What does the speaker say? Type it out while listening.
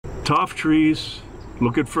Toff trees,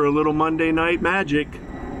 looking for a little Monday night magic.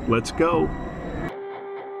 Let's go.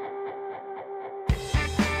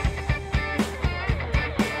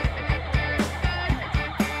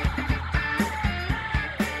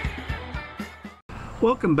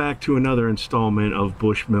 Welcome back to another installment of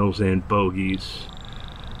Bushmills and Bogeys,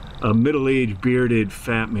 a middle-aged bearded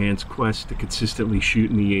fat man's quest to consistently shoot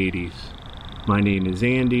in the 80s. My name is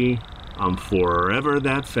Andy, I'm forever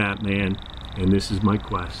that fat man, and this is my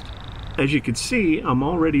quest. As you can see, I'm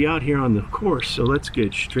already out here on the course, so let's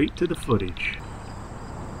get straight to the footage.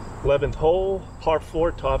 11th hole, par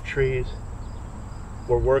 4 top trees.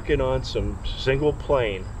 We're working on some single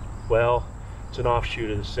plane. Well, it's an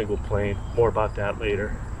offshoot of the single plane. More about that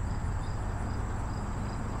later.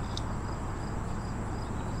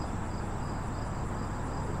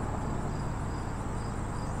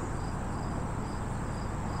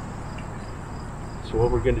 So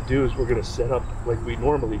what we're going to do is we're going to set up like we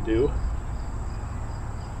normally do.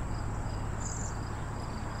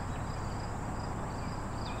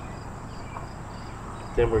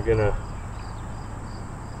 Then we're going to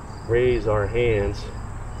raise our hands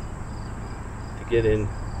to get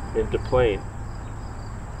into plane.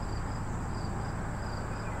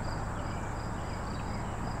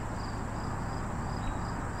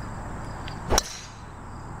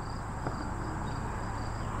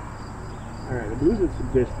 Alright, I'm losing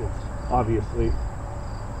some distance, obviously,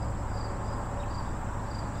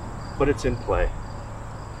 but it's in play.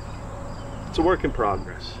 It's a work in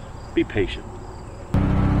progress. Be patient.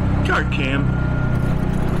 Chart cam.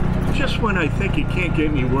 Just when I think it can't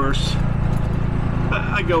get any worse,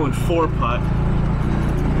 I go in 4-putt,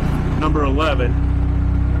 number 11,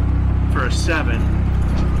 for a 7.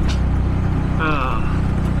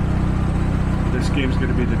 This game's going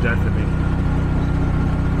to be the death of me.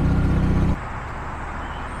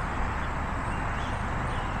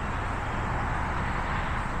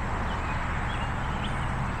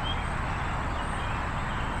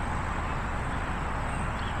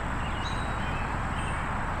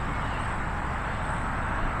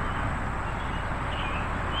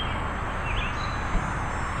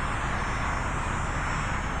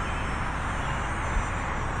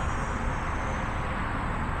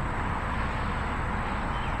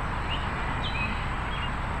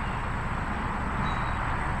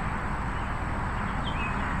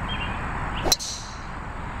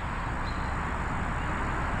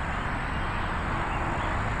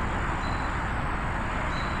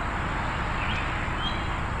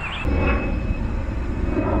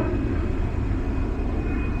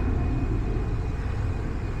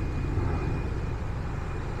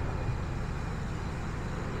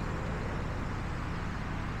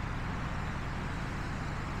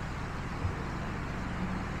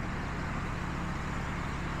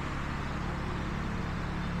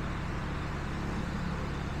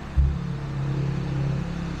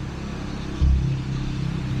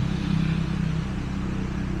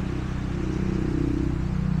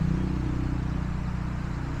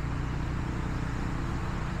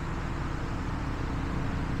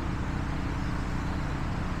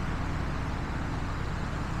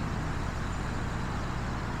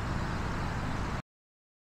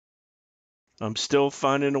 I'm still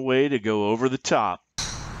finding a way to go over the top.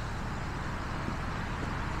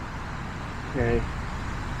 Okay.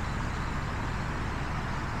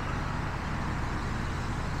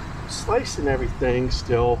 Slicing everything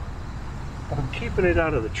still, but I'm keeping it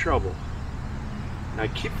out of the trouble. And I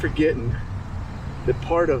keep forgetting that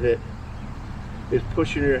part of it is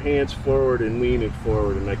pushing your hands forward and leaning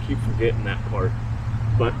forward, and I keep forgetting that part.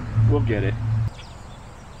 But we'll get it.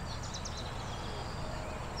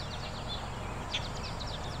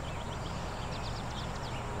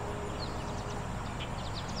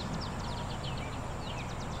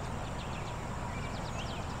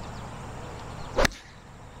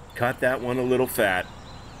 Caught that one a little fat.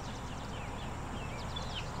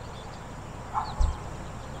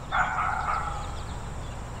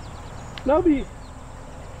 Nubby!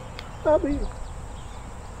 Nubby!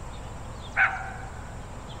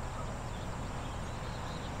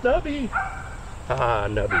 Nubby! Ah,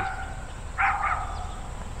 Nubby.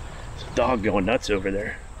 There's a dog going nuts over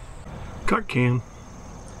there. Cart cam.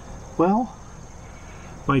 Well,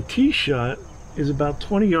 my tee shot is about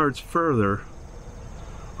 20 yards further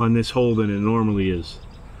on this hole than it normally is.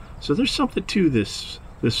 So there's something to this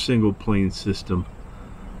single plane system.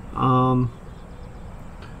 But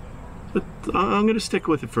I'm going to stick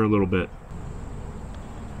with it for a little bit.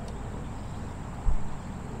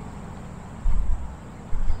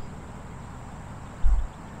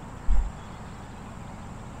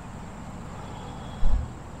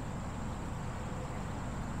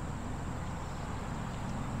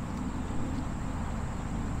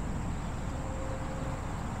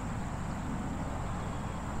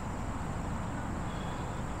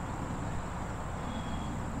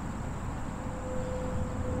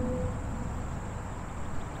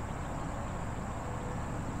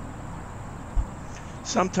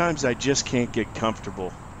 Sometimes I just can't get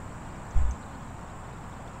comfortable.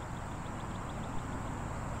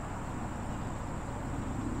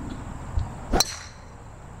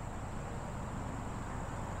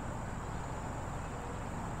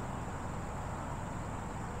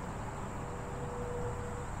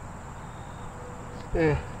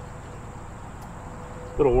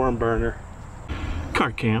 Little worm burner.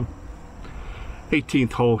 Cart cam.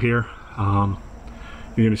 18th hole here.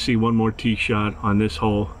 You're going to see one more tee shot on this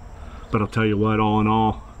hole, but I'll tell you what, all in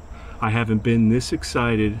all, I haven't been this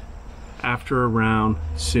excited after a round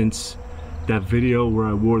since that video where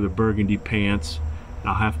I wore the burgundy pants.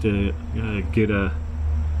 I'll have to get a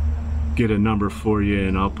number for you,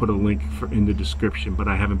 and I'll put a link in the description, but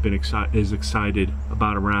I haven't been as excited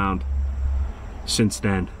about a round since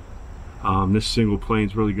then. This single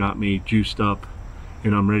plane's really got me juiced up,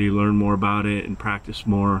 and I'm ready to learn more about it and practice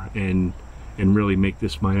more and really make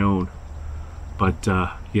this my own. But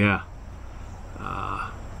yeah,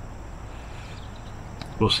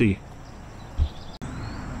 we'll see.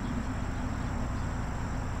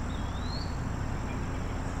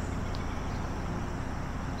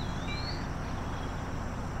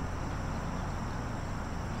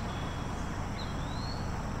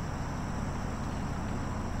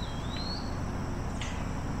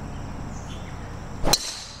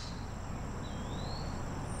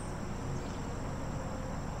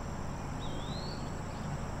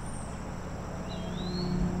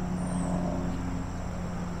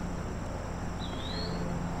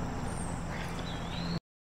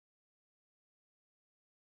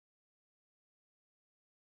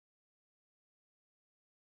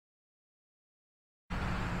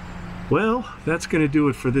 Well, that's going to do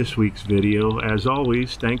it for this week's video. As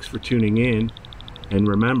always, thanks for tuning in. And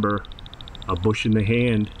remember, a bush in the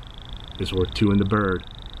hand is worth two in the bird.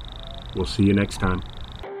 We'll see you next time.